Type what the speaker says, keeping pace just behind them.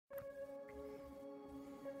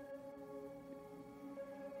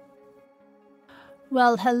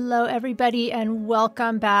Well, hello, everybody, and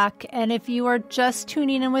welcome back. And if you are just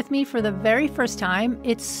tuning in with me for the very first time,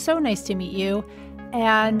 it's so nice to meet you.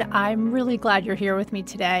 And I'm really glad you're here with me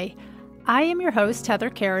today. I am your host, Heather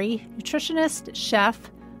Carey, nutritionist, chef,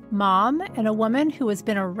 mom, and a woman who has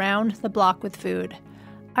been around the block with food.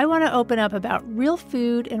 I want to open up about real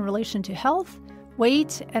food in relation to health,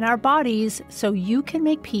 weight, and our bodies so you can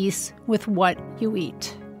make peace with what you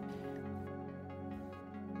eat.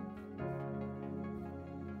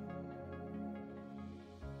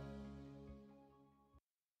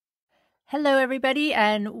 Hello, everybody,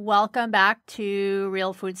 and welcome back to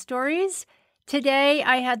Real Food Stories. Today,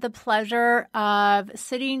 I had the pleasure of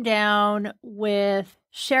sitting down with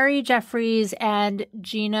Sheri Geoffreys and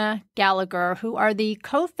Gina Gallagher, who are the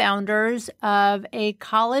co-founders of a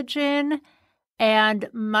collagen and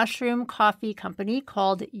mushroom coffee company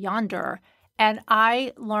called Yonder. And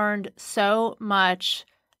I learned so much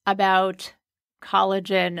about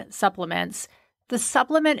collagen supplements. The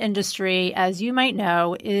supplement industry, as you might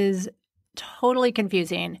know, is totally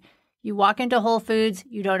confusing. You walk into Whole Foods,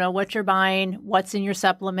 you don't know what you're buying, what's in your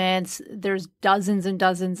supplements. There's dozens and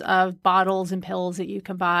dozens of bottles and pills that you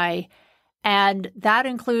can buy. And that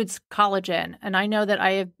includes collagen. And I know that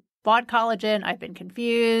I have bought collagen. I've been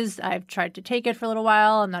confused. I've tried to take it for a little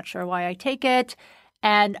while. I'm not sure why I take it.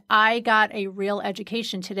 And I got a real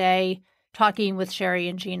education today talking with Sheri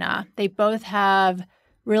and Gina. They both have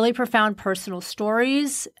really profound personal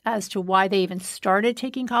stories as to why they even started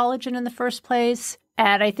taking collagen in the first place.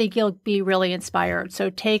 And I think you'll be really inspired.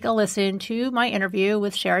 So take a listen to my interview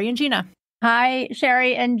with Sheri and Gina. Hi,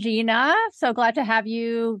 Sheri and Gina. So glad to have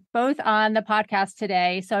you both on the podcast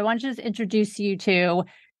today. So I want to just introduce you to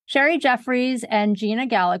Sheri Geoffreys and Gina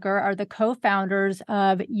Gallagher are the co-founders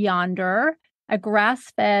of Yonder, a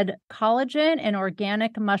grass-fed collagen and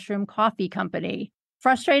organic mushroom coffee company.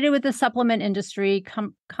 Frustrated with the supplement industry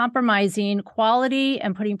compromising quality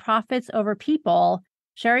and putting profits over people,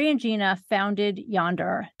 Sheri and Gina founded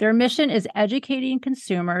Yonder. Their mission is educating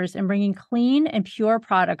consumers and bringing clean and pure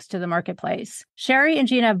products to the marketplace. Sheri and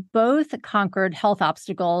Gina have both conquered health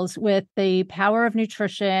obstacles with the power of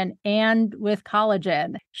nutrition and with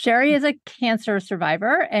collagen. Sheri is a cancer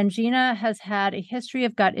survivor, and Gina has had a history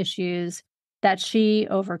of gut issues that she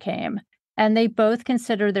overcame. And they both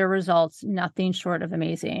consider their results nothing short of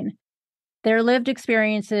amazing. Their lived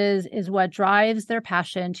experiences is what drives their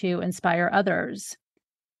passion to inspire others.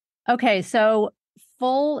 Okay, so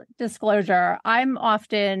full disclosure, I'm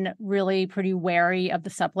often really pretty wary of the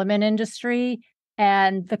supplement industry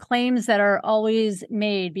and the claims that are always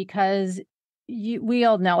made because we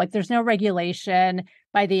all know, like, there's no regulation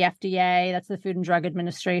by the FDA, that's the Food and Drug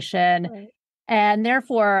Administration. Right. And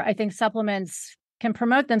therefore, I think supplements can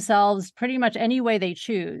promote themselves pretty much any way they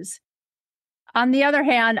choose. On the other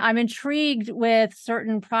hand, I'm intrigued with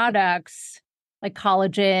certain products like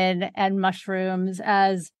collagen and mushrooms,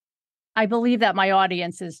 as I believe that my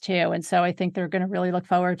audience is too. And so I think they're going to really look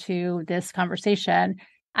forward to this conversation.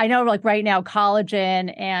 I know, like, right now,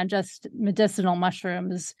 collagen and just medicinal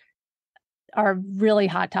mushrooms are really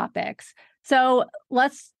hot topics. So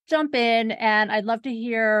let's jump in, and I'd love to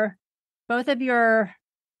hear both of your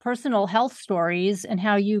personal health stories and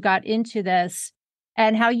how you got into this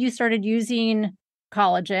and how you started using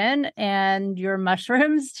collagen and your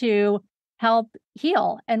mushrooms to help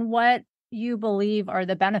heal and what you believe are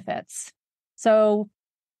the benefits. So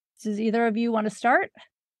does either of you want to start?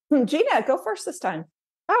 Gina, go first this time.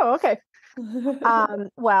 Oh, okay.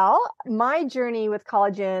 Well, my journey with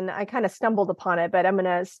collagen, I kind of stumbled upon it, but I'm going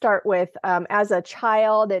to start with as a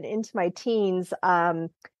child and into my teens,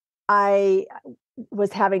 I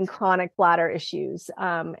was having chronic bladder issues.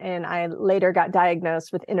 And I later got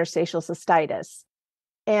diagnosed with interstitial cystitis.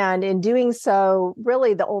 And in doing so,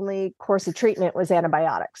 really the only course of treatment was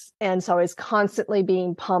antibiotics. And so I was constantly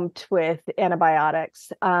being pumped with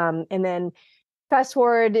antibiotics. And then fast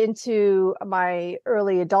forward into my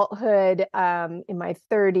early adulthood, in my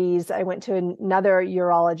 30s, I went to another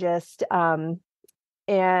urologist,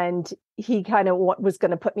 and he kind of was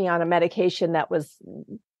going to put me on a medication that was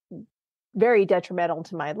very detrimental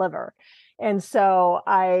to my liver. And so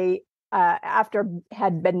I, after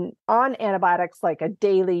had been on antibiotics, like a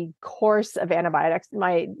daily course of antibiotics,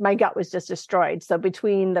 my gut was just destroyed. So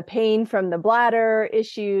between the pain from the bladder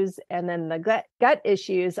issues and then the gut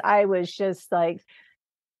issues, I was just like,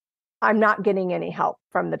 I'm not getting any help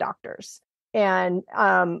from the doctors. And,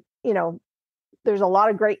 there's a lot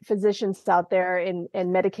of great physicians out there and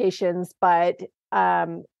medications, but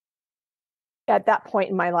at that point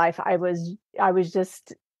in my life, I was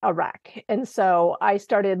just a wreck. And so I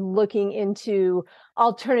started looking into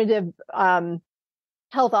alternative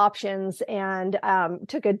health options and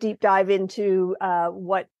took a deep dive into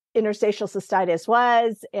what interstitial cystitis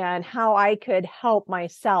was and how I could help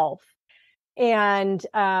myself. And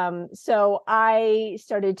so I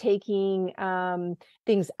started taking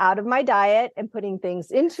things out of my diet and putting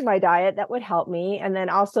things into my diet that would help me. And then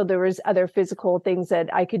also there was other physical things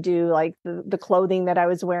that I could do, like the clothing that I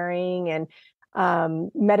was wearing and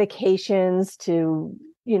medications to,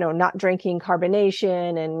 not drinking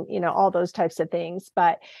carbonation and, all those types of things.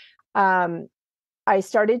 But I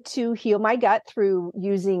started to heal my gut through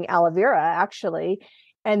using aloe vera, actually.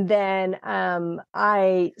 And then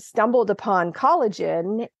I stumbled upon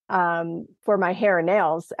collagen for my hair and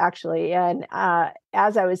nails, actually. And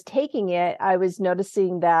as I was taking it, I was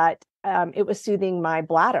noticing that it was soothing my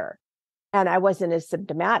bladder and I wasn't as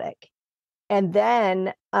symptomatic. And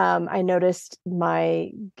then I noticed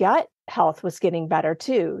my gut health was getting better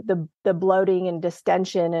too. The bloating and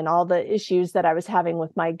distension and all the issues that I was having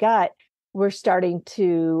with my gut were starting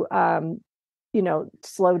to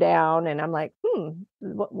slow down. And I'm like,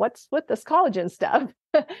 what's with this collagen stuff?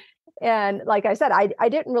 And like I said, I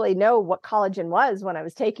didn't really know what collagen was when I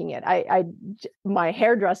was taking it. My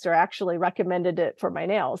hairdresser actually recommended it for my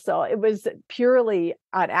nails. So it was purely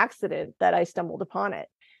on accident that I stumbled upon it.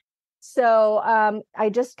 So I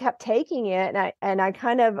just kept taking it, and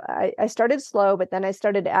I started slow, but then I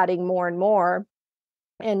started adding more and more,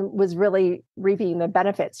 and was really reaping the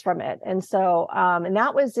benefits from it. And so, and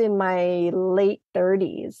that was in my late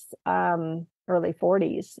 30s, early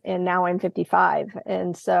 40s, and now I'm 55.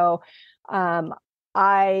 And so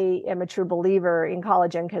I am a true believer in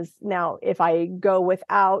collagen, because now if I go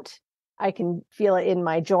without, I can feel it in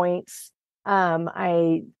my joints.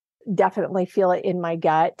 I definitely feel it in my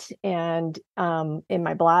gut and in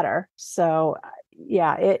my bladder. So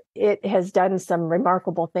yeah, it has done some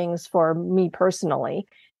remarkable things for me personally.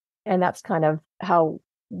 And that's kind of how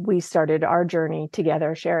we started our journey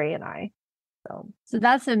together, Sheri and I. So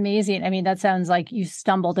that's amazing. I mean, that sounds like you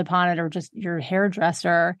stumbled upon it, or just your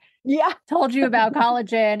hairdresser told you about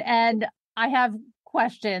collagen. And I have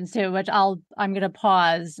questions too, which I'm going to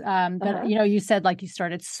pause. But you said like you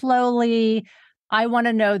started slowly. I want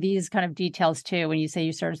to know these kind of details too. When you say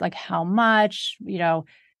you started, like how much, how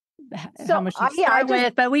much you start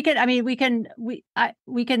with, but we can,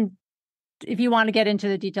 if you want to get into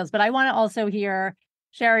the details, but I want to also hear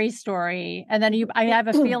Sheri's story. And then I have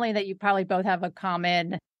a feeling that you probably both have a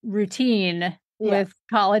common routine with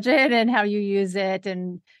collagen and how you use it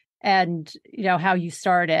and how you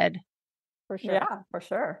started. For sure. Yeah, for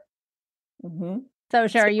sure. Mm-hmm. So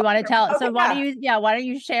Sheri, you want to tell? Okay, so why don't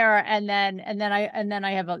you share? And then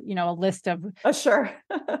I have a list of sure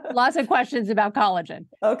lots of questions about collagen.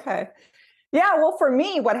 Okay. Yeah. Well, for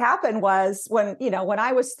me, what happened was when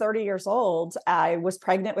I was 30 years old, I was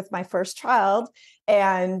pregnant with my first child.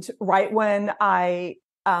 And right when I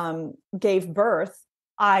gave birth,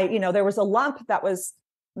 there was a lump that was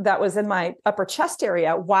in my upper chest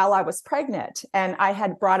area while I was pregnant. And I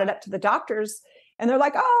had brought it up to the doctors, and they're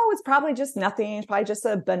like, oh, it's probably just nothing. It's probably just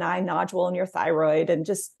a benign nodule in your thyroid, and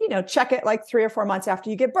just, check it like 3 or 4 months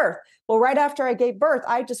after you give birth. Well, right after I gave birth,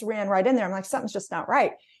 I just ran right in there. I'm like, something's just not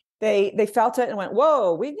right. They felt it and went,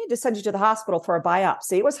 whoa, we need to send you to the hospital for a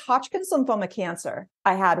biopsy. It was Hodgkin's lymphoma cancer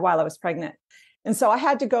I had while I was pregnant. And so I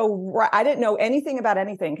had to go, I didn't know anything about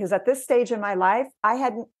anything, because at this stage in my life, I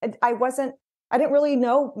didn't really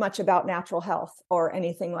know much about natural health or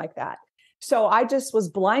anything like that. So I just was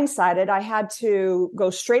blindsided. I had to go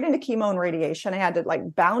straight into chemo and radiation. I had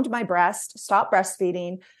to bound my breast, stop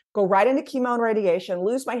breastfeeding, go right into chemo and radiation,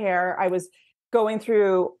 lose my hair. I was going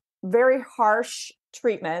through very harsh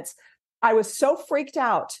treatments. I was so freaked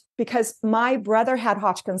out because my brother had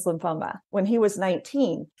Hodgkin's lymphoma when he was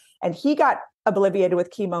 19, and he got obliviated with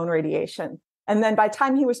chemo and radiation. And then by the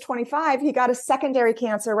time he was 25, he got a secondary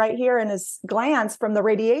cancer right here in his glands from the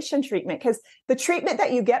radiation treatment, because the treatment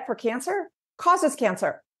that you get for cancer causes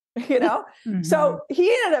cancer, Mm-hmm. So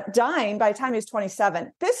he ended up dying by the time he was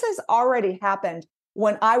 27. This has already happened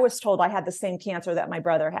when I was told I had the same cancer that my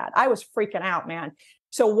brother had. I was freaking out, man.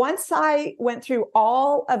 So once I went through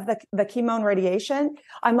all of the chemo and radiation,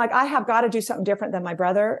 I'm like, I have got to do something different than my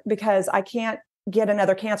brother, because I can't get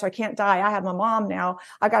another cancer. I can't die. I have my mom now.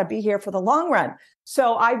 I got to be here for the long run.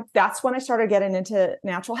 So that's when I started getting into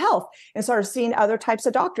natural health and started seeing other types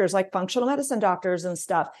of doctors, like functional medicine doctors and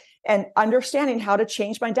stuff, and understanding how to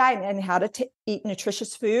change my diet and how to eat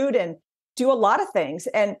nutritious food and do a lot of things.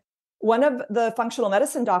 And one of the functional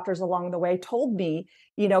medicine doctors along the way told me,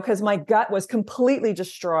 because my gut was completely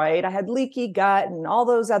destroyed. I had leaky gut and all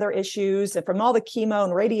those other issues. And from all the chemo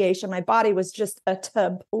and radiation, my body was just a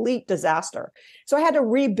complete disaster. So I had to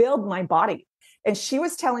rebuild my body. And she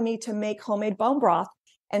was telling me to make homemade bone broth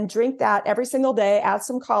and drink that every single day, add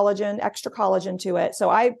some collagen, extra collagen to it. So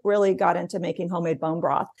I really got into making homemade bone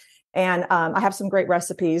broth. And I have some great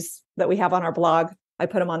recipes that we have on our blog. I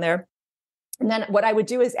put them on there. And then what I would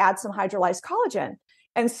do is add some hydrolyzed collagen.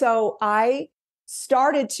 And so I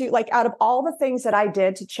started to, like, out of all the things that I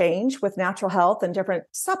did to change with natural health and different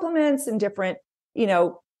supplements and different,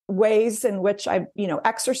 ways in which I,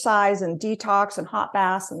 exercise and detox and hot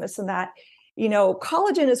baths and this and that,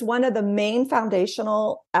 collagen is one of the main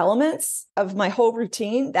foundational elements of my whole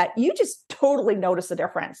routine that you just totally notice a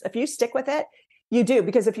difference. If you stick with it, you do,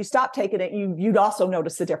 because if you stop taking it, you'd also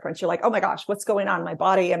notice the difference. You're like, oh my gosh, what's going on in my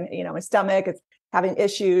body? My stomach is having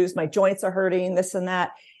issues. My joints are hurting, this and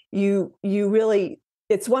that. You really,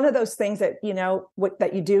 it's one of those things that,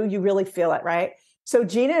 that you do, you really feel it. Right. So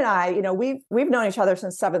Gina and I, we've known each other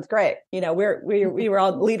since 7th grade. We were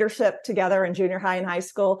on leadership together in junior high and high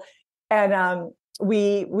school. And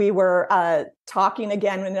we were talking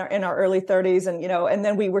again in our early 30s, and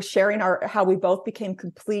then we were sharing how we both became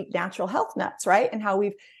complete natural health nuts, right? And how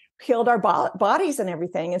we've healed our bodies and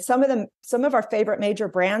everything. And some of our favorite major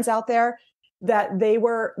brands out there, that they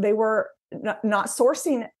were not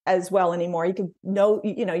sourcing as well anymore. You could know,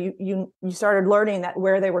 you started learning that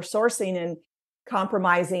where they were sourcing and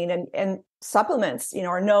compromising, and supplements,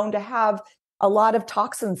 are known to have a lot of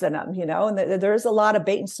toxins in them, and there's a lot of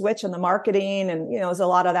bait and switch in the marketing, and, there's a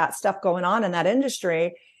lot of that stuff going on in that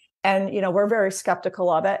industry. And, we're very skeptical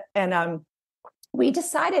of it. And we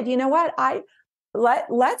decided,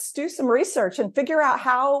 let's do some research and figure out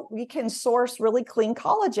how we can source really clean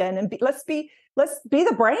collagen, and let's be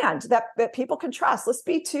the brand that people can trust. Let's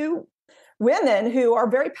be two women who are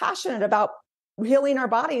very passionate about healing our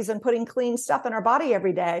bodies and putting clean stuff in our body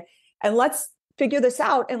every day. And let's figure this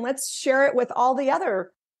out, and let's share it with all the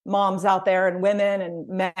other moms out there, and women and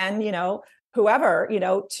men, whoever,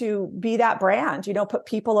 to be that brand, put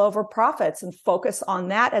people over profits and focus on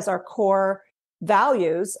that as our core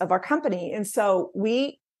values of our company. And so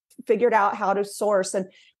we figured out how to source, and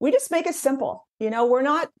we just make it simple. We're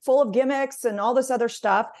not full of gimmicks and all this other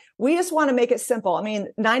stuff. We just want to make it simple.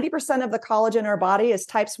 90% of the collagen in our body is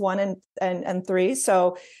types 1 and 3.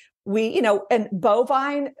 So we, and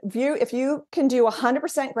bovine view, if you can do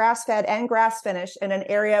 100% grass-fed and grass-finished in an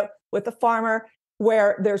area with a farmer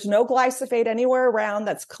where there's no glyphosate anywhere around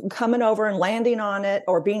that's coming over and landing on it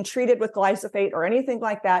or being treated with glyphosate or anything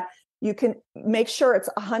like that, you can make sure it's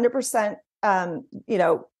 100%,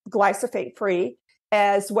 glyphosate free,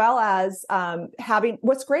 as well as having,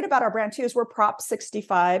 what's great about our brand too is we're Prop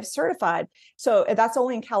 65 certified. So that's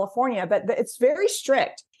only in California, but it's very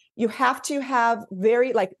strict. You have to have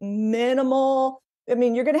very minimal,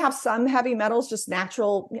 you're going to have some heavy metals, just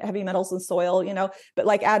natural heavy metals in soil,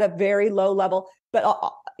 but at a very low level. But,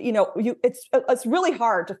 it's really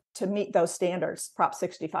hard to meet those standards, Prop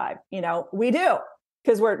 65. We do,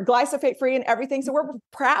 because we're glyphosate free and everything. So we're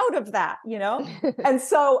proud of that, and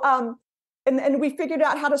so, and we figured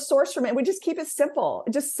out how to source from it. We just keep it simple,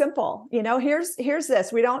 just simple. Here's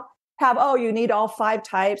this. We don't have, you need all 5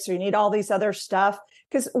 types or you need all these other stuff,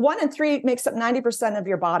 because 1 and 3 makes up 90% of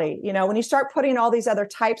your body. When you start putting all these other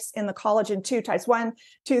types in the collagen too, types 1,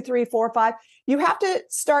 2, 3, 4, 5, you have to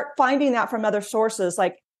start finding that from other sources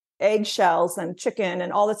like eggshells and chicken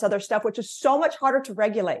and all this other stuff, which is so much harder to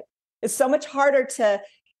regulate. It's so much harder to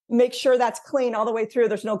make sure that's clean all the way through.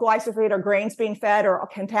 There's no glyphosate or grains being fed or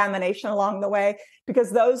contamination along the way,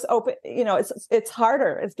 because those open, it's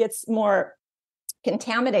harder. It gets more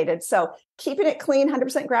contaminated. So keeping it clean,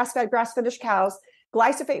 100% grass-fed, grass-finished cows,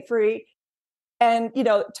 glyphosate free, and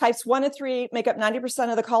types 1 and 3 make up 90%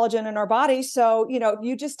 of the collagen in our body. So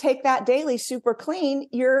you just take that daily, super clean.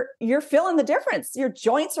 You're feeling the difference. Your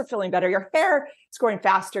joints are feeling better. Your hair is growing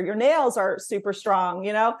faster. Your nails are super strong.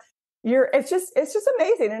 It's just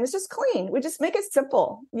amazing, and it's just clean. We just make it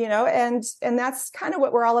simple, and that's kind of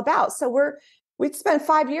what we're all about. So we'd spent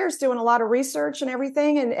 5 years doing a lot of research and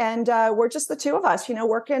everything, and we're just the two of us,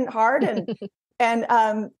 working hard, and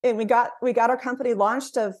we got our company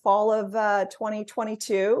launched of fall of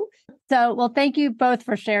 2022. So, well, thank you both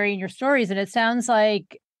for sharing your stories, and it sounds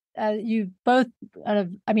like you both,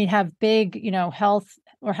 have big, health,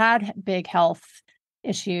 or had big health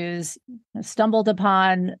issues, stumbled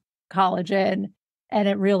upon collagen, and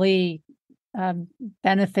it really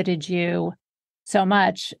benefited you so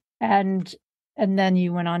much. And then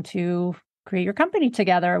you went on to create your company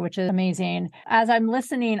together, which is amazing. As I'm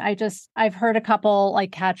listening, I've heard a couple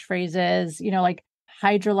catchphrases, like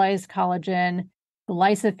hydrolyzed collagen,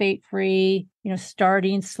 glyphosate free,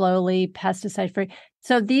 starting slowly, pesticide free.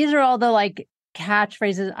 So these are all the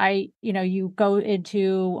catchphrases. You go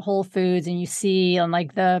into Whole Foods and you see on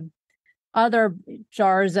like the other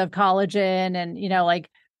jars of collagen and, like,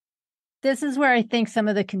 this is where I think some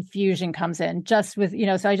of the confusion comes in just with,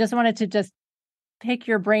 so I just wanted to just pick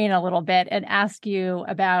your brain a little bit and ask you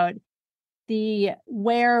about the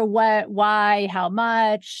where, what, why, how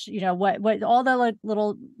much, what all the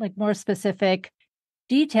little more specific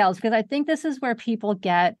details, because I think this is where people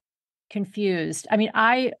get confused. I mean,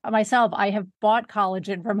 I have bought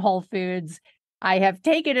collagen from Whole Foods. I have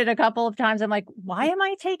taken it a couple of times. I'm like, why am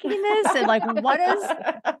I taking this? And like, what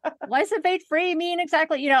does lysate free mean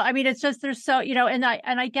exactly? I mean, it's just, there's so, and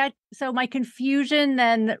I get, so my confusion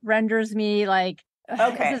then renders me like,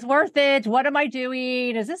 Okay. is this worth it? What am I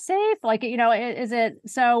doing? Is this safe? Like, is it?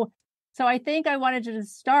 So I think I wanted to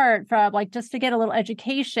start from like, just to get a little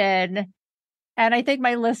education. And I think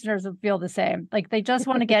my listeners will feel the same. Like they just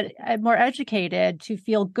want to get more educated to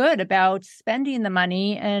feel good about spending the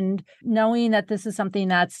money and knowing that this is something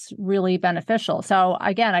that's really beneficial. So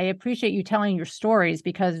again, I appreciate you telling your stories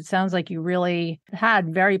because it sounds like you really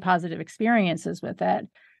had very positive experiences with it.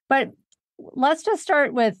 But let's just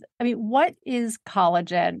start with, what is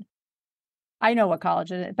collagen? I know what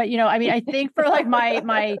collagen is, but I think for like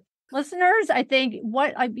my listeners, I think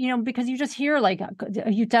because you just hear like,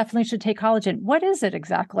 you definitely should take collagen. What is it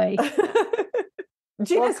exactly?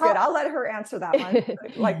 Gina's good. I'll let her answer that one.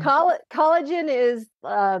 Like collagen is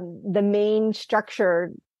the main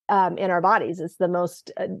structure in our bodies. It's the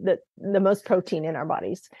most protein in our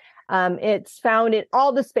bodies. It's found in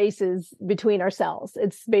all the spaces between our cells.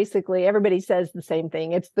 It's basically, everybody says the same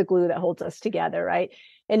thing. It's the glue that holds us together, right?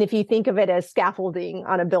 And if you think of it as scaffolding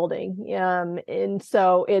on a building, and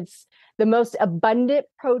so it's the most abundant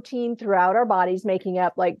protein throughout our bodies, making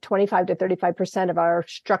up like 25 to 35% of our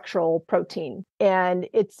structural protein. And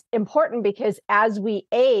it's important because as we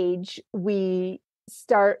age, we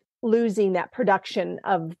start losing that production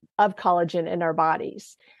of collagen in our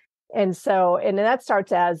bodies. And so, and that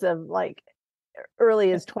starts as of like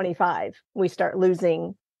early as 25, we start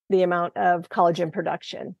losing the amount of collagen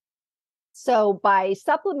production. So by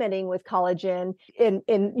supplementing with collagen, and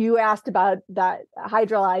you asked about that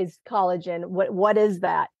hydrolyzed collagen, what is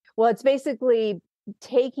that? Well, it's basically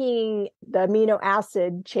taking the amino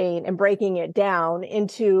acid chain and breaking it down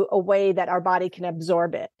into a way that our body can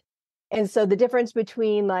absorb it. And so the difference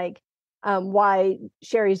between like why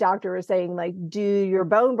Sheri's doctor was saying like do your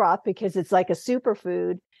bone broth because it's like a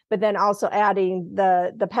superfood, but then also adding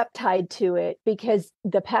the peptide to it because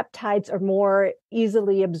the peptides are more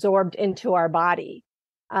easily absorbed into our body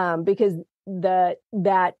because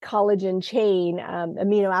that collagen chain,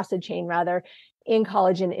 amino acid chain rather, in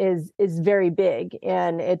collagen is very big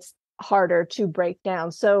and it's harder to break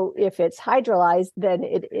down. So if it's hydrolyzed, then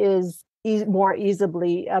it is more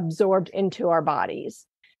easily absorbed into our bodies.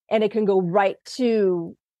 And it can go right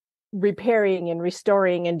to repairing and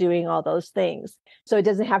restoring and doing all those things. So it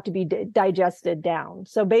doesn't have to be digested down.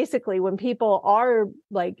 So basically, when people are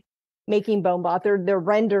like making bone broth, they're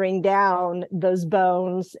rendering down those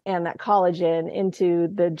bones and that collagen into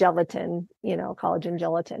the gelatin, collagen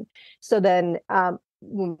gelatin. So then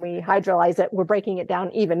when we hydrolyze it, we're breaking it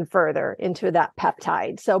down even further into that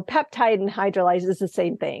peptide. So peptide and hydrolyze is the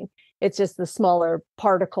same thing. It's just the smaller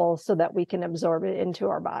particle so that we can absorb it into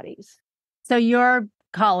our bodies. So your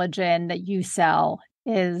collagen that you sell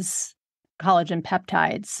is collagen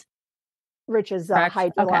peptides. Which is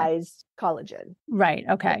hydrolyzed collagen. Right.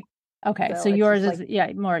 Okay. Okay. So yours is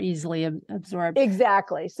more easily absorbed.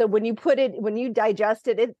 Exactly. So when you digest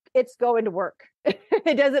it, it's going to work.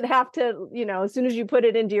 It doesn't have to, as soon as you put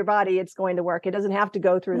it into your body, it's going to work. It doesn't have to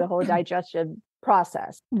go through the whole digestion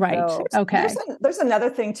process. Right. So, okay. There's another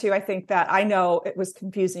thing too, I think that I know it was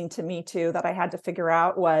confusing to me too, that I had to figure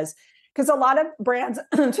out was because a lot of brands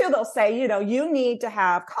too, they'll say, you need to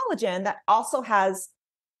have collagen that also has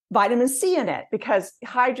vitamin C in it because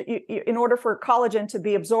in order for collagen to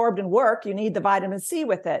be absorbed and work, you need the vitamin C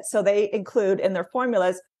with it. So they include in their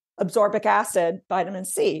formulas ascorbic acid, vitamin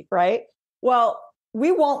C, right? Well,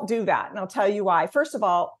 we won't do that. And I'll tell you why. First of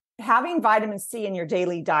all, having vitamin C in your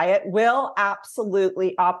daily diet will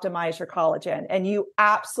absolutely optimize your collagen. And you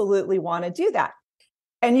absolutely want to do that.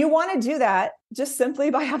 And you want to do that just simply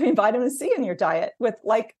by having vitamin C in your diet with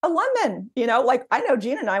like a lemon, like I know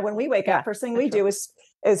Gina and I, when we wake up, first thing we do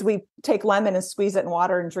is we take lemon and squeeze it in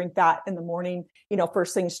water and drink that in the morning,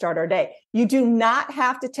 first thing to start our day. You do not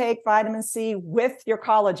have to take vitamin C with your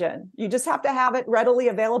collagen. You just have to have it readily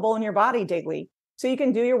available in your body daily. So you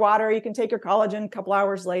can do your water, you can take your collagen a couple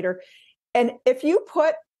hours later. And if you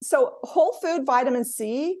so whole food vitamin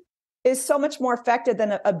C is so much more effective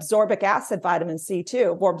than absorbic acid vitamin C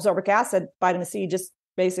too. Or absorbic acid vitamin C, just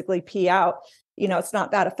basically pee out. It's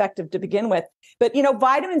not that effective to begin with. But,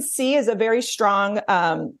 vitamin C is a very strong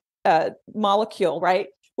molecule, right?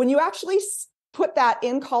 When you actually put that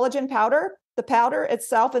in collagen powder, the powder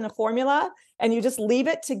itself in the formula, and you just leave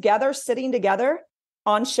it together, sitting together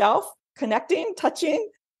on shelf, connecting, touching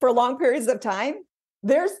for long periods of time,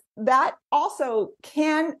 that also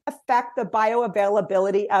can affect the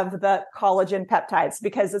bioavailability of the collagen peptides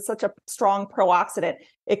because it's such a strong pro-oxidant.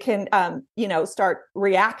 It can, start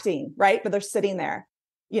reacting, right? But they're sitting there.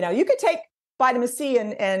 You could take vitamin C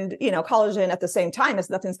and collagen at the same time, as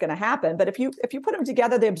nothing's going to happen. But if you put them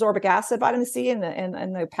together, the absorbic acid, vitamin C, and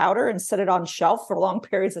the powder, and set it on shelf for long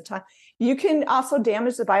periods of time, you can also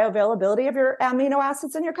damage the bioavailability of your amino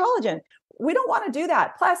acids and your collagen. We don't want to do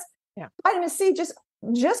that. Plus, vitamin C, just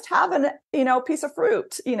have piece of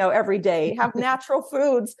fruit, every day. Have natural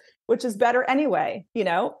foods, which is better anyway.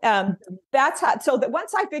 That's how. So that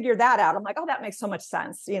once I figure that out, I'm like, oh, that makes so much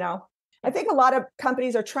sense. I think a lot of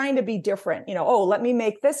companies are trying to be different. Oh, let me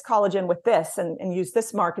make this collagen with this and use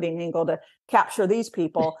this marketing angle to capture these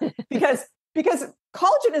people because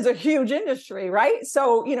collagen is a huge industry, right?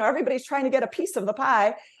 So, everybody's trying to get a piece of the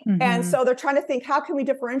pie. Mm-hmm. And so they're trying to think, how can we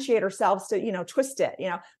differentiate ourselves to, twist it?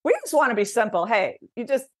 We just want to be simple. Hey, you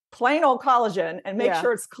just plain old collagen and make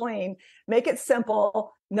sure it's clean, make it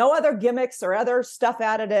simple, no other gimmicks or other stuff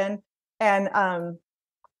added in. And,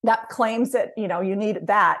 that claims that, you need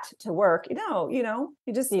that to work. You don't need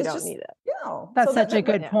it. That's such a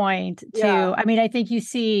good point too. Yeah. I mean, I think you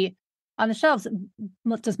see on the shelves,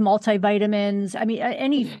 just multivitamins. I mean,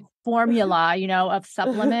 any formula, of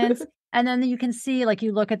supplements. And then you can see, like,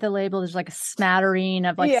 you look at the label, there's like a smattering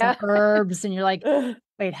of some herbs and you're like,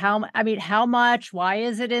 wait, how much, why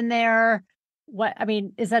is it in there?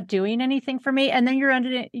 Is that doing anything for me? And then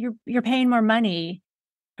you're paying more money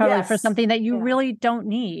probably for something that you really don't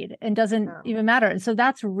need and doesn't even matter. And so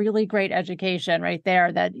that's really great education right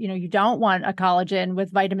there that, you don't want a collagen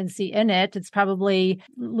with vitamin C in it. It's probably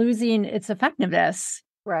losing its effectiveness,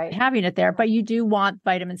 right? Having it there, but you do want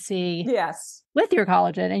vitamin C with your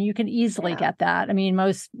collagen, and you can easily get that. I mean,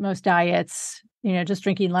 most diets, just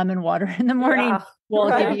drinking lemon water in the morning will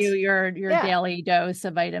give you your daily dose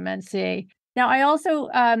of vitamin C. Now, I also,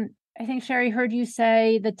 I think Sheri heard you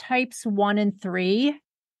say the types 1 and 3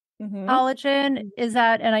 collagen is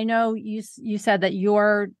that, and I know you said that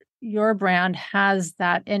your brand has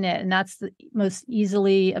that in it, and that's the most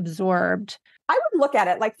easily absorbed. I would look at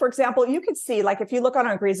it like, for example, you could see, like, if you look on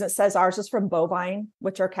our ingredients, it says ours is from bovine,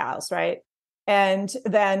 which are cows, right? And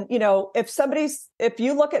then, if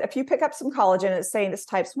you pick up some collagen, it's saying it's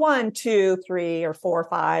types 1, 2, 3, or 4,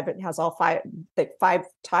 5. It has all five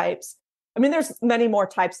types. I mean, there's many more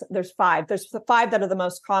types. There's 5. There's the 5 that are the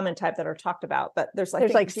most common type that are talked about, but there's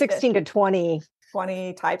like 16 to 20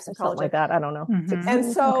 types of collagen. Something like that. I don't know. Mm-hmm. And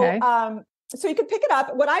so, so you can pick it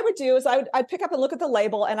up. What I would do is I'd pick up and look at the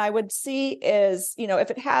label, and I would see is,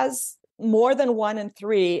 if it has more than 1 and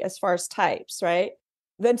 3 as far as types, right?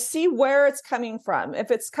 Then see where it's coming from. If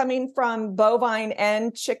it's coming from bovine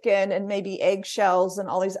and chicken and maybe eggshells and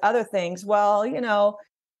all these other things, well,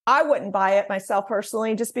 I wouldn't buy it myself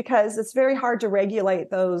personally, just because it's very hard to regulate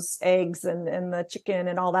those eggs and the chicken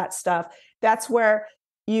and all that stuff. That's where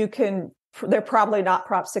they're probably not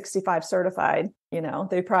Prop 65 certified.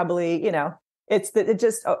 They probably,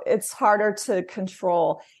 it's harder to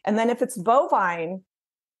control. And then if it's bovine,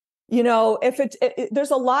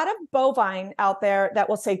 there's a lot of bovine out there that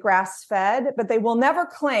will say grass fed, but they will never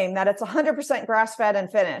claim that it's 100% grass fed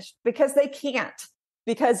and finished, because they can't.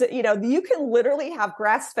 Because, you can literally have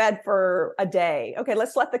grass fed for a day. Okay,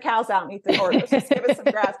 let's let the cows out and eat the horse. Let's just give it some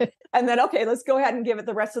grass. And then, okay, let's go ahead and give it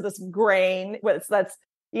the rest of this grain that's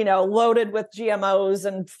loaded with GMOs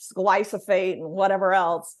and glyphosate and whatever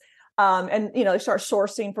else. And, they start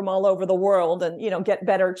sourcing from all over the world and, get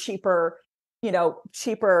better, cheaper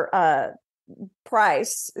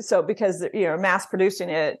price. So because, mass producing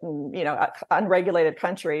it in, unregulated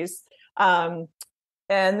countries. And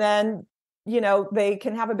then, they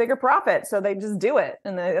can have a bigger profit. So they just do it.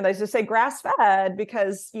 And they just say grass fed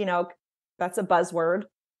because, that's a buzzword.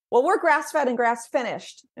 Well, we're grass fed and grass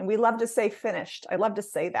finished. And we love to say finished. I love to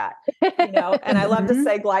say that, and I love to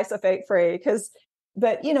say glyphosate free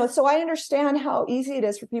so I understand how easy it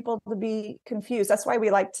is for people to be confused. That's why we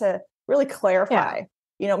like to really clarify,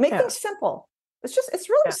 make things simple. It's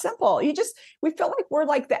really simple. We feel like we're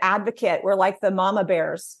like the advocate. We're like the mama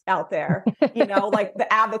bears out there, like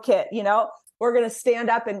the advocate, we're going to stand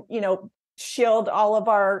up and, shield all of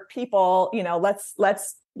our people,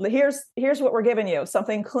 here's what we're giving you,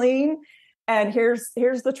 something clean And here's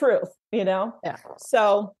the truth, Yeah.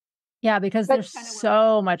 So yeah, because there's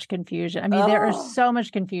so much confusion. I mean, there is so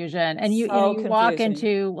much confusion. And you walk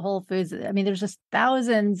into Whole Foods. I mean, there's just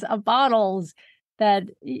thousands of bottles that,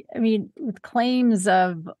 I mean, with claims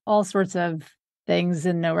of all sorts of things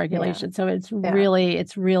and no regulation. Yeah. So it's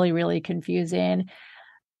really, really confusing.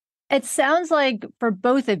 It sounds like for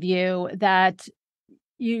both of you that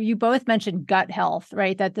you both mentioned gut health,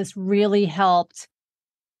 right? That this really helped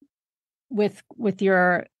with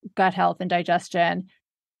your gut health and digestion.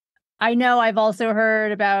 I know I've also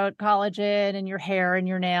heard about collagen and your hair and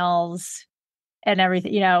your nails and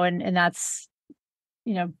everything, and that's,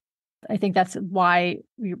 I think that's why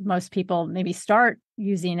most people maybe start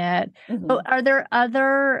using it. Mm-hmm. But are there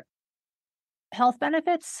other health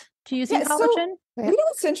benefits to using collagen? So,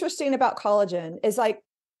 what's interesting about collagen is like,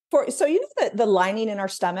 the lining in our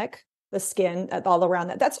stomach, the skin all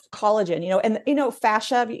around that's collagen, and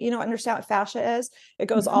fascia, understand what fascia is? It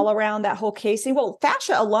goes mm-hmm. all around that whole casing. Well,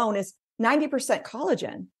 fascia alone is 90%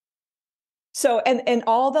 collagen. So, and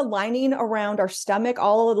all the lining around our stomach,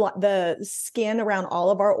 all of the skin around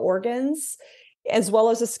all of our organs, as well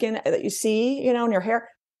as the skin that you see, in your hair,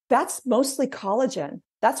 that's mostly collagen.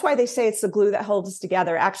 That's why they say it's the glue that holds us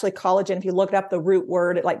together. Actually, collagen, if you look up the root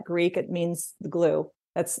word, like Greek, it means the glue.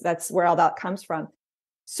 That's where all that comes from.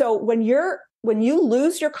 So when you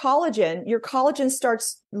lose your collagen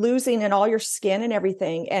starts losing in all your skin and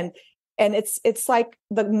everything. And it's like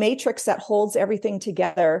the matrix that holds everything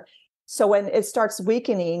together. So when it starts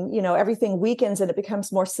weakening, everything weakens and it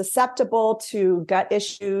becomes more susceptible to gut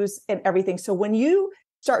issues and everything. So when you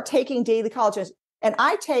start taking daily collagen, and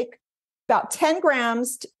I take about 10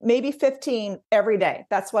 grams, maybe 15 every day.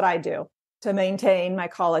 That's what I do to maintain my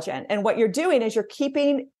collagen. And what you're doing is you're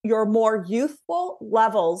keeping your more youthful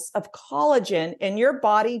levels of collagen in your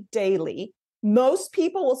body daily. Most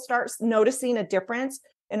people will start noticing a difference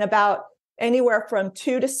in about anywhere from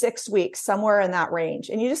 2 to 6 weeks, somewhere in that range.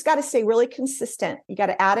 And you just got to stay really consistent. You got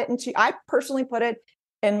to add it I personally put it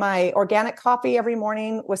in my organic coffee every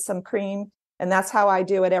morning with some cream. And that's how I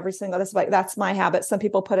do it every single, that's my habit. Some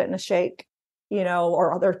people put it in a shake,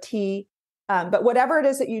 or other tea. But whatever it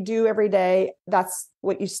is that you do every day, that's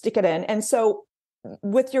what you stick it in. And so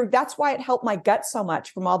that's why it helped my gut so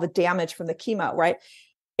much from all the damage from the chemo, right?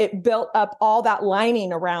 It built up all that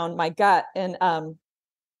lining around my gut. And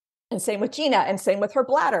same with Gina, and same with her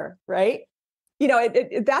bladder, right?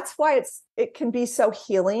 That's why it can be so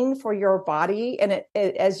healing for your body. And it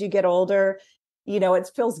as you get older, it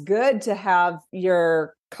feels good to have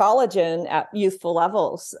your collagen at youthful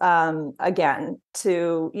levels again,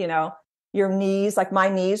 to, your knees, like my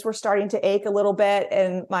knees were starting to ache a little bit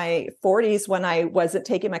in my 40s when I wasn't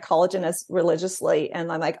taking my collagen as religiously. And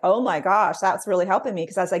I'm like, oh my gosh, that's really helping me.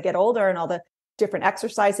 Because as I get older and all the different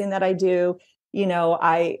exercising that I do,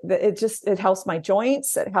 it helps my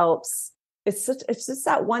joints. It helps. It's just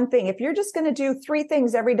that one thing. If you're just going to do 3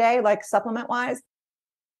 things every day, like supplement wise,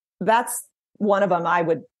 that's one of them I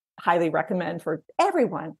would highly recommend for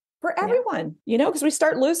everyone, because we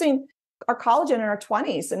start losing our collagen in our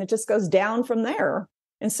 20s and it just goes down from there.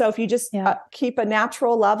 And so if you just keep a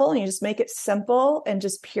natural level and you just make it simple and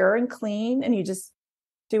just pure and clean, and you just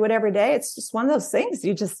do it every day, it's just one of those things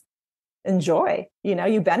you just enjoy,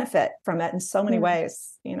 you benefit from it in so many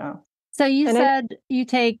ways, So you said you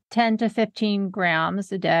take 10 to 15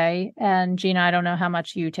 grams a day, and Gina, I don't know how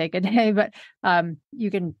much you take a day, but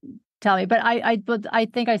you can tell me. But I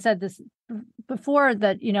think I said this before,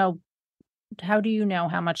 that, how do you know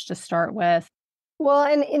how much to start with? Well,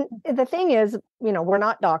 and the thing is, we're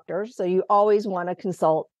not doctors, so you always want to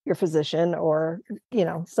consult your physician or,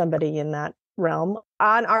 somebody in that realm.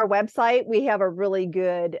 On our website, we have a really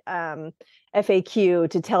good FAQ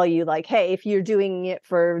to tell you, like, hey, if you're doing it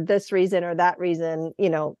for this reason or that reason,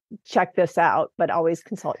 check this out, but always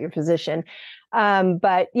consult your physician.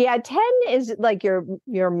 But yeah, 10 is like your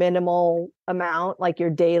minimal amount, like your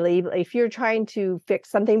daily, if you're trying to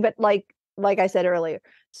fix something. But like I said earlier,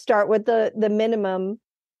 start with the minimum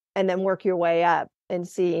and then work your way up and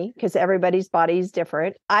see, because everybody's body is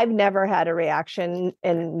different. I've never had a reaction,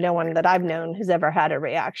 and no one that I've known has ever had a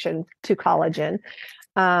reaction to collagen.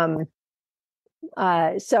 So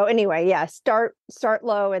anyway, start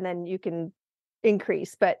low and then you can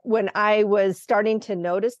increase. But when I was starting to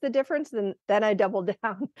notice the difference, then I doubled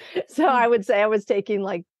down. So I would say I was taking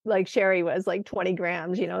like Sheri was, like 20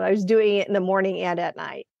 grams, I was doing it in the morning and at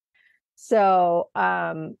night. So,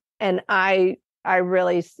 and I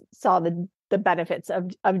really saw the benefits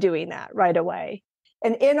of doing that right away.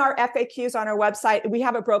 And in our FAQs on our website, we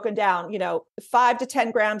have it broken down, 5 to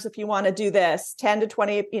 10 grams if you want to do this, 10 to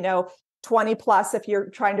 20, 20 plus if you're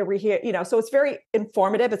trying to reheat, so it's very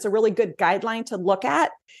informative. It's a really good guideline to look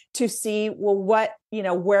at to see, well, what,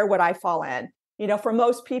 where would I fall in? For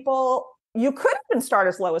most people, you could even start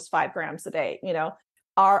as low as 5 grams a day.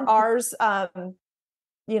 Ours,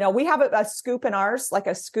 we have a scoop in ours, like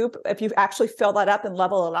a scoop. If you actually fill that up and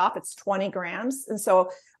level it off, it's 20 grams. And so,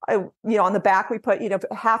 on the back, we put,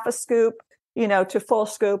 half a scoop, to full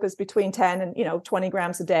scoop is between 10 and, 20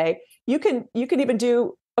 grams a day. You can even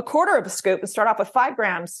do a quarter of a scoop and start off with 5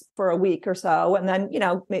 grams for a week or so. And then,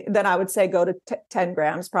 then I would say go to 10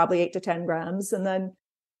 grams, probably 8 to 10 grams, and then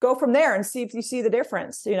go from there and see if you see the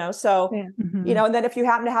difference, so, Yeah. Mm-hmm. And then if you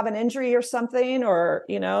happen to have an injury or something, or,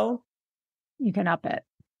 you can up it.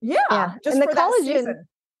 Yeah. Just and for that season.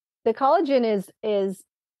 The collagen is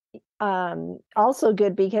also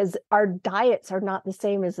good because our diets are not the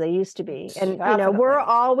same as they used to be. And, we're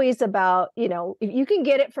always about, if you can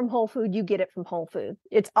get it from whole food, you get it from whole food.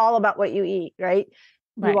 It's all about what you eat, right?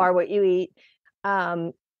 You are what you eat.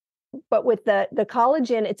 But with the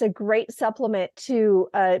collagen, it's a great supplement to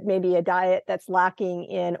maybe a diet that's lacking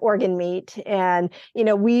in organ meat. And,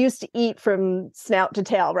 we used to eat from snout to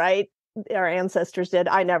tail, right? Our ancestors did.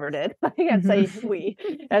 I never did. I can't say we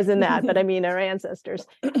as in that, but I mean our ancestors.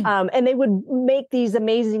 And they would make these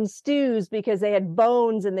amazing stews because they had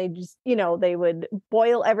bones, and they just, they would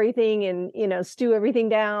boil everything and, stew everything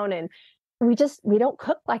down. And we don't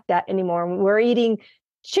cook like that anymore. We're eating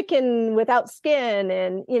chicken without skin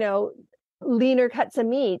and, leaner cuts of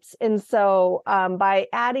meats. And so by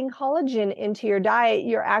adding collagen into your diet,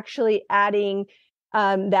 you're actually adding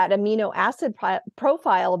that amino acid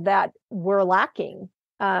profile that we're lacking.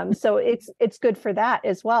 So it's good for that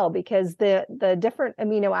as well, because the different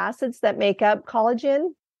amino acids that make up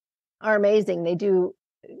collagen are amazing. They do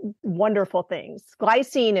wonderful things.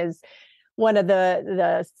 Glycine is one of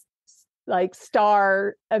the like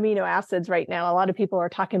star amino acids right now. A lot of people are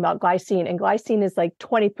talking about glycine, and glycine is like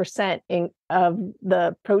 20% of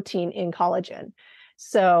the protein in collagen.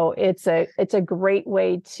 So it's a great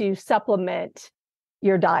way to supplement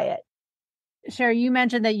your diet. Sheri, you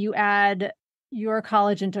mentioned that you add your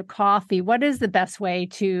collagen to coffee. What is the best way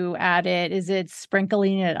to add it? Is it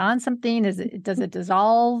sprinkling it on something? Does it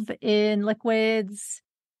dissolve in liquids?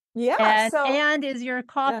 Yeah. And is your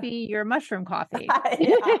coffee your mushroom coffee?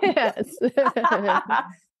 Yes.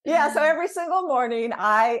 Yeah. So every single morning,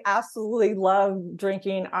 I absolutely love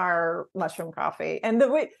drinking our mushroom coffee. And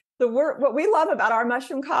what we love about our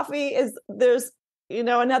mushroom coffee is there's,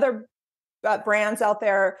 another brands out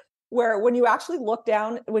there where when you actually look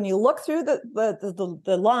down, when you look through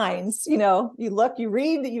the lines, you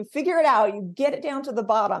read, you figure it out, you get it down to the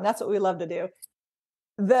bottom. That's what we love to do.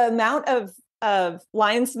 The amount of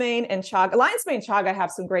lion's mane and chaga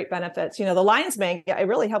have some great benefits. The lion's mane, it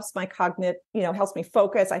really helps my helps me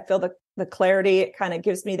focus. I feel the clarity. It kind of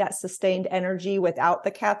gives me that sustained energy without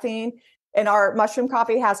the caffeine. And our mushroom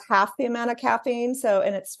coffee has half the amount of caffeine.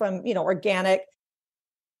 And it's from, organic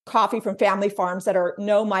coffee from family farms that are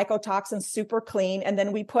no mycotoxins, super clean. And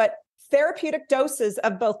then we put therapeutic doses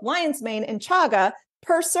of both lion's mane and chaga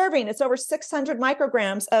per serving. It's over 600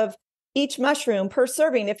 micrograms of each mushroom per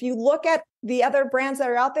serving. If you look at the other brands that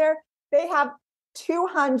are out there, they have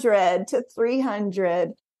 200 to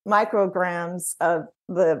 300 micrograms of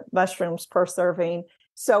the mushrooms per serving.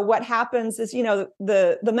 So what happens is,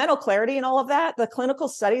 the mental clarity and all of that, the clinical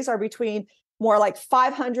studies are between more like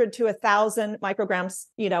 500 to 1,000 micrograms,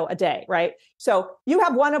 a day, right? So you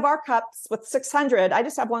have one of our cups with 600. I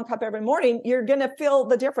just have one cup every morning. You're going to feel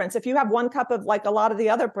the difference. If you have one cup of like a lot of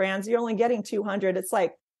the other brands, you're only getting 200.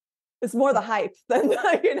 It's more the hype than,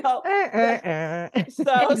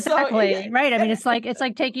 Exactly. Right. I mean, it's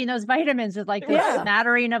like taking those vitamins with like this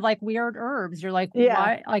smattering of like weird herbs. You're like,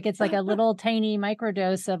 why? Like, it's like a little tiny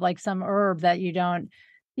microdose of like some herb that you don't.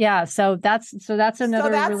 Yeah. So that's another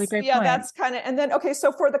really great point. That's kind of, and then, okay.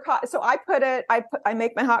 So for I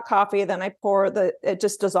make my hot coffee, then I pour it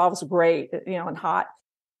just dissolves great, and hot.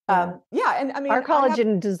 And I mean, our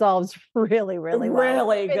collagen dissolves really, really well.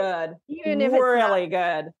 Really good. Even if really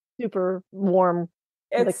good. Super warm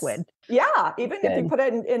liquid. Yeah. Even if you put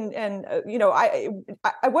it in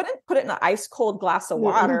I wouldn't put it in an ice cold glass of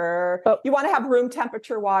water. But you want to have room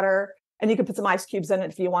temperature water, and you can put some ice cubes in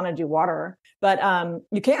it if you want to do water, but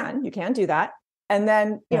you can do that. And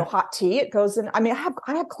then, hot tea, it goes in. I mean,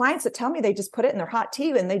 I have clients that tell me they just put it in their hot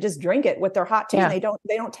tea and they just drink it with their hot tea. And they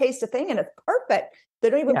don't taste a thing, and it's perfect.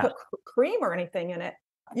 They don't even put cream or anything in it.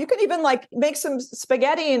 You can even like make some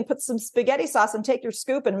spaghetti and put some spaghetti sauce and take your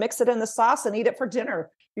scoop and mix it in the sauce and eat it for dinner.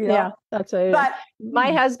 Yeah, that's right. But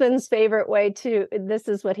my husband's favorite way this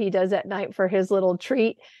is what he does at night for his little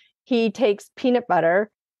treat. He takes peanut butter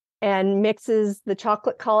and mixes the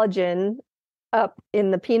chocolate collagen up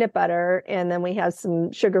in the peanut butter. And then we have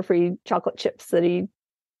some sugar-free chocolate chips that he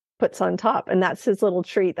puts on top. And that's his little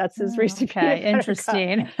treat. That's his Reese's peanut butter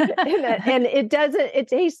interesting. and it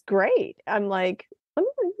tastes great. I'm like, let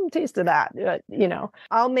me taste of that.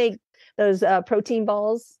 I'll make those protein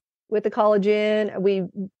balls with the collagen. We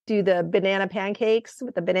do the banana pancakes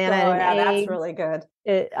with the banana and egg. That's really good.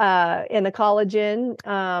 And the collagen.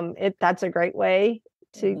 That's a great way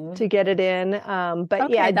to get it in. But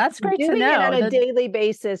okay, yeah, that's great to know. Doing it on a daily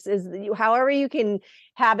basis is however you can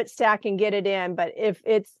habit stack and get it in. But if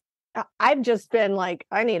I've just been like,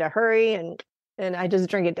 I need to hurry and I just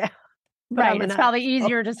drink it down. Right. It's probably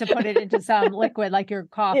easier just to put it into some liquid like your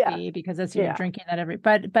coffee because that's you're drinking that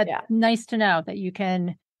but nice to know that you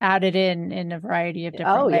can add it in a variety of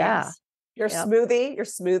different ways. Yeah. Your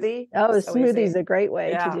smoothie. Oh, a smoothie is a great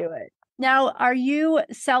way to do it. Now, are you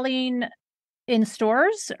selling in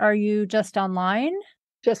stores? Are you just online?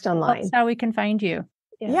 Just online. That's how we can find you.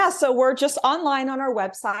 Yeah. So we're just online on our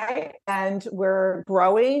website and we're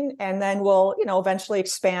growing, and then we'll, eventually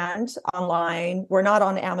expand online. We're not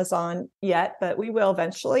on Amazon yet, but we will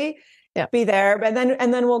eventually be there. And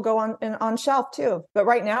then we'll go on shelf too. But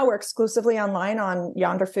right now we're exclusively online on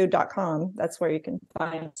yonderfood.com. That's where you can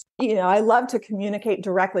find, I love to communicate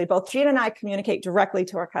directly. Both Gina and I communicate directly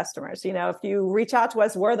to our customers. If you reach out to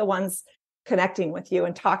us, we're the ones connecting with you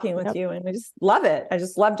and talking with you. And I just love it. I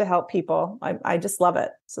just love to help people. I just love it.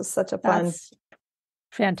 So such a fun. That's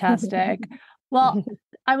fantastic. Well,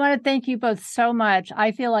 I want to thank you both so much.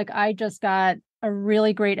 I feel like I just got a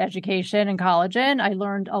really great education in collagen. I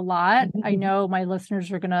learned a lot. I know my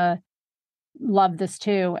listeners are going to love this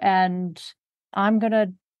too. And I'm going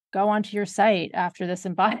to go onto your site after this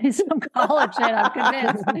and buy some collagen. I'm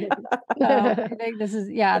convinced. I think this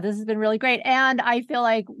has been really great. And I feel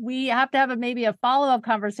like we have to have maybe a follow-up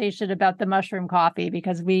conversation about the mushroom coffee,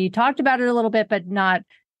 because we talked about it a little bit, but not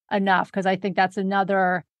enough, because I think that's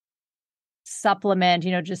another supplement,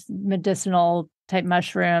 just medicinal type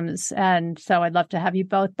mushrooms. And so I'd love to have you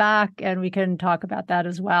both back and we can talk about that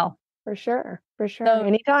as well. For sure. So,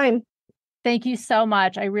 anytime. Thank you so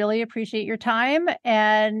much. I really appreciate your time.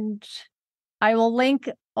 And I will link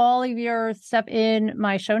all of your stuff in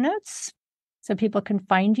my show notes so people can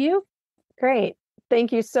find you. Great.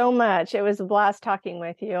 Thank you so much. It was a blast talking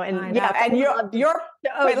with you. And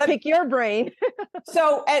pick your brain.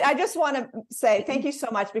 So, and I just want to say thank you so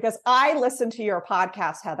much, because I listen to your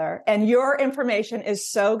podcast, Heather, and your information is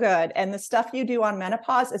so good. And the stuff you do on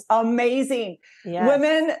menopause is amazing. Yes.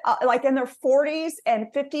 Women like in their 40s and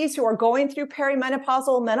 50s who are going through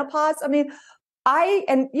perimenopausal menopause. I mean,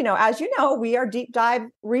 as you know, we are deep dive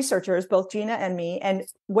researchers, both Gina and me,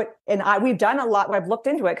 we've done a lot. I've looked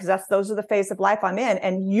into it because those are the phase of life I'm in,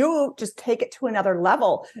 and you just take it to another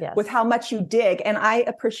level with how much you dig. And I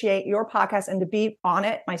appreciate your podcast, and to be on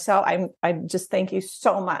it myself, I just thank you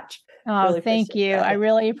so much. Oh, really thank you. That. I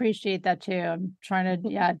really appreciate that too. I'm trying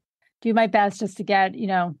to do my best just to get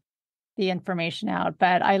the information out.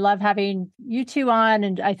 But I love having you two on,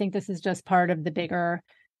 and I think this is just part of the bigger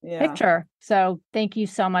picture. So thank you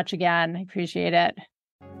so much again. I appreciate it.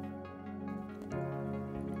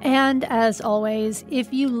 And as always,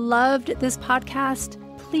 if you loved this podcast,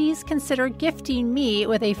 please consider gifting me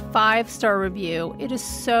with a 5-star review. It is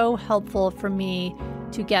so helpful for me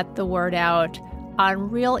to get the word out on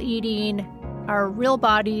real eating, our real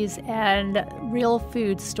bodies, and real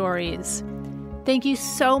food stories. Thank you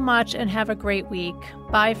so much and have a great week.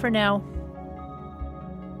 Bye for now.